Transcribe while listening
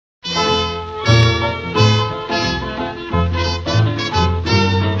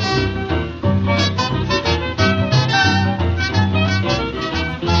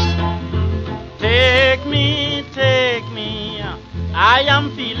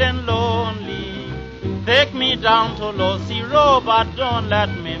feeling lonely. Take me down to Lucy Road, but don't let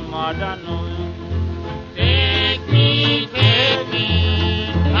me mother know. Take me,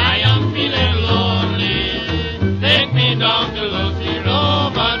 I am feeling lonely. Take me down to Lucy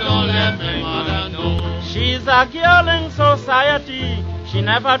Road, but don't let me mother know. She's a girl in society. She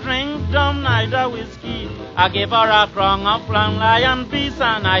never drinks rum, neither whiskey. I gave her a crown of long lion piece,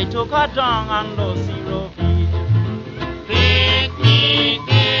 and I took her down on Lucy Road. Take me,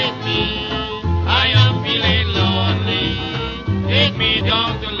 I am feeling lonely. Take me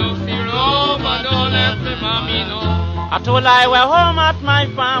down to Lucy Road, but don't let me mommy know. I told her I were home at my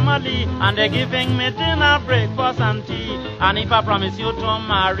family, and they're giving me dinner, breakfast, and tea. And if I promise you to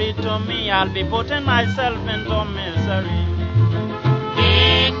marry to me, I'll be putting myself into misery.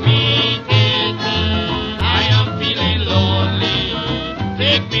 Take me, I am feeling lonely.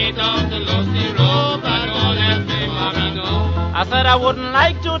 Take me down to Lucy Road, but don't let me mommy know. I said I wouldn't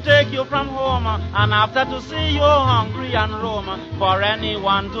like to take you from home, and after to see you hungry and roam. For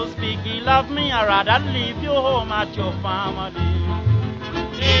anyone to speak ill of me, I'd rather leave you home at your family.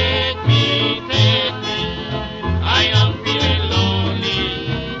 Take me, I am feeling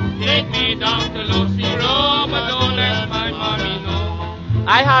lonely. Take me down to Lucy Road, but don't let my mommy know.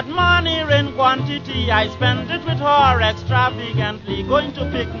 I had money in quantity, I spent it with her extravagantly, going to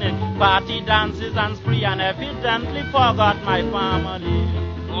picnic, party, dances and spree, and evidently forgot my family.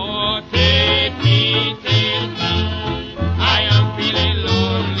 Oh, take me, I am feeling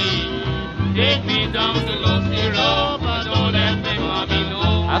lonely. Take me down to Lucy Road, but don't let me mommy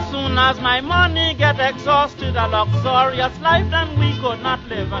know. As soon as my money get exhausted, a luxurious life then we could not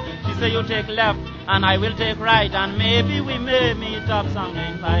live. She say you take left and I will take right, and maybe we may meet up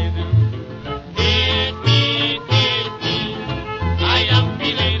sometime. Take me, I am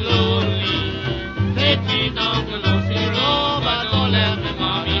feeling lonely. Take me down to Lucy Road, but don't let me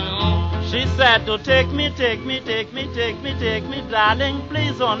mommy know. She said to take me, darling,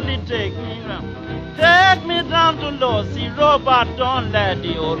 please only take me. Take me down to Lucy Road, but don't let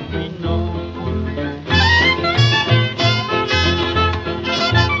the old queen know.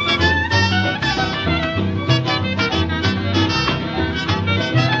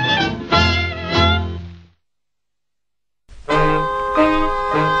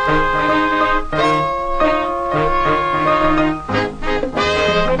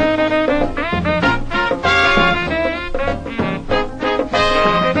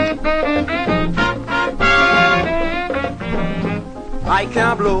 I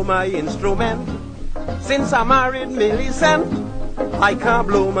can't blow my instrument since I married Millicent. I can't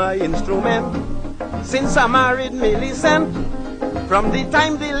blow my instrument since I married Millicent. From the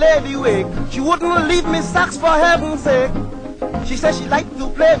time the lady wake, she wouldn't leave me sax for heaven's sake. She said she liked to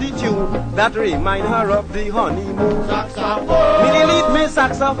play the tune that remind her of the honeymoon. Saxophone, Millie leave me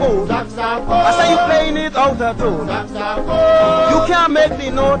saxophone. saxophone, I say you playing it out of tone. saxophone. You can't make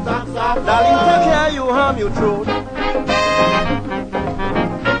the note, darling, take care you harm your throat.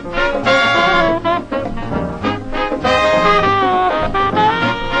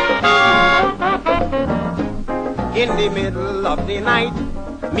 In the middle of the night,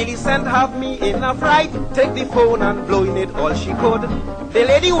 Millicent have me in a fright. Take the phone and blowing it all she could. The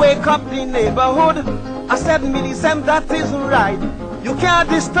lady wake up the neighborhood. I said, Millicent, that isn't right. You can't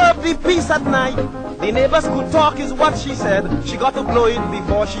disturb the peace at night. The neighbors could talk is what she said. She got to blow it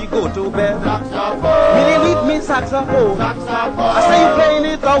before she go to bed. Saxophone, Millie leave me saxophone. saxophone. I say you playing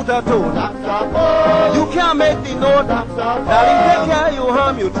it out of tone. Saxophone, You can't make the note. Darling, take care you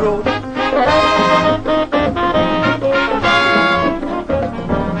harm your throat.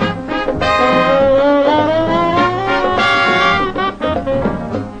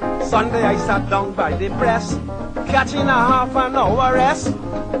 Sunday I sat down by the press, catching a half an hour rest.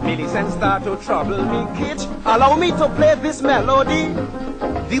 Millicent start to trouble me, Kitch. Allow me to play this melody.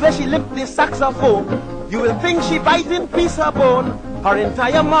 The way she lift the saxophone, you will think she biting piece of bone. Her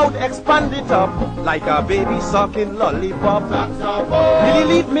entire mouth expanded up like a baby sucking lollipop. saxophone.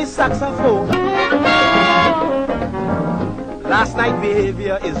 Millie leave me saxophone. Last night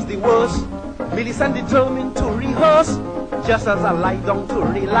behavior is the worst. Millicent determined to rehearse. Just as I lie down to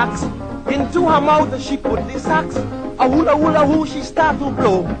relax, into her mouth she put the sax. A hula hula hoo she start to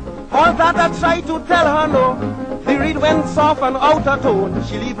blow. All that I try to tell her no. The reed went soft and out of tone.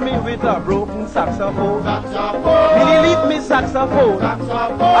 She leave me with a broken saxophone. Saxophone, Millie leave me saxophone.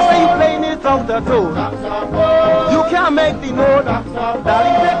 saxophone. I say you playing it out of tone. Saxophone, You can't make the note. saxophone.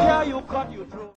 Darling, take care you cut your throat.